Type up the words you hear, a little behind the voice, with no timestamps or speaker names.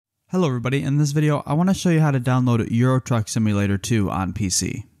Hello everybody, in this video I want to show you how to download Euro Truck Simulator 2 on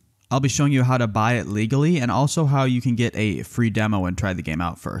PC. I'll be showing you how to buy it legally and also how you can get a free demo and try the game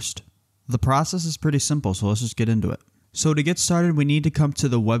out first. The process is pretty simple, so let's just get into it. So to get started, we need to come to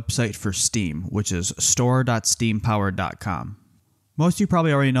the website for Steam, which is store.steampowered.com. Most of you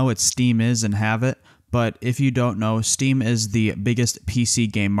probably already know what Steam is and have it, but if you don't know, Steam is the biggest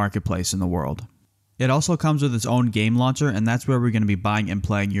PC game marketplace in the world. It also comes with its own game launcher, and that's where we're going to be buying and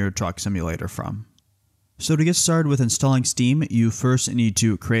playing Euro Truck Simulator from. So to get started with installing Steam, you first need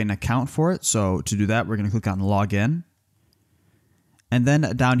to create an account for it. So to do that, we're going to click on Login. And then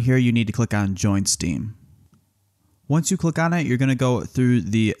down here, you need to click on Join Steam. Once you click on it, you're going to go through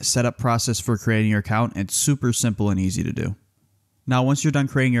the setup process for creating your account. It's super simple and easy to do. Now, once you're done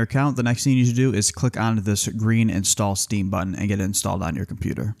creating your account, the next thing you need to do is click on this green Install Steam button and get it installed on your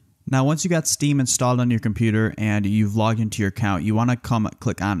computer. Now, once you got Steam installed on your computer and you've logged into your account, you want to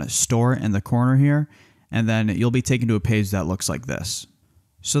click on Store in the corner here, and then you'll be taken to a page that looks like this.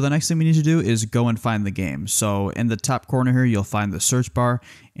 So the next thing we need to do is go and find the game. So in the top corner here, you'll find the search bar,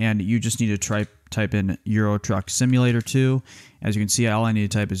 and you just need to type in Euro Truck Simulator 2. As you can see, all I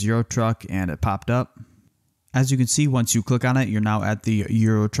need to type is Euro Truck, and it popped up. As you can see, once you click on it, you're now at the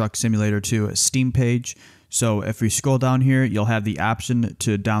Euro Truck Simulator 2 Steam page. So if we scroll down here, you'll have the option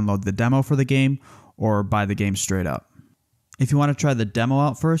to download the demo for the game or buy the game straight up. If you want to try the demo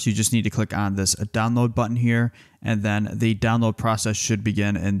out first, you just need to click on this download button here, and then the download process should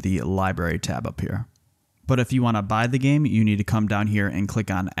begin in the library tab up here. But if you want to buy the game, you need to come down here and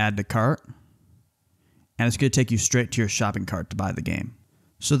click on add to cart, and it's going to take you straight to your shopping cart to buy the game.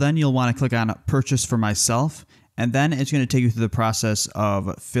 So then you'll want to click on purchase for myself, and then it's going to take you through the process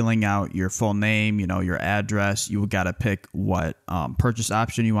of filling out your full name, your address. You got to pick what purchase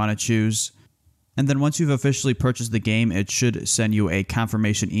option you want to choose. And then once you've officially purchased the game, it should send you a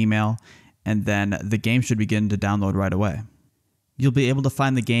confirmation email, and then the game should begin to download right away. You'll be able to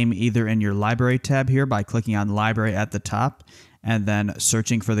find the game either in your library tab here by clicking on library at the top and then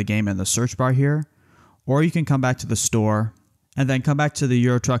searching for the game in the search bar here, or you can come back to the store and then come back to the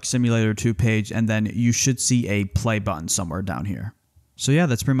Euro Truck Simulator 2 page, and then you should see a play button somewhere down here. So yeah,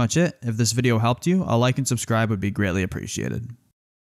 that's pretty much it. If this video helped you, a like and subscribe would be greatly appreciated.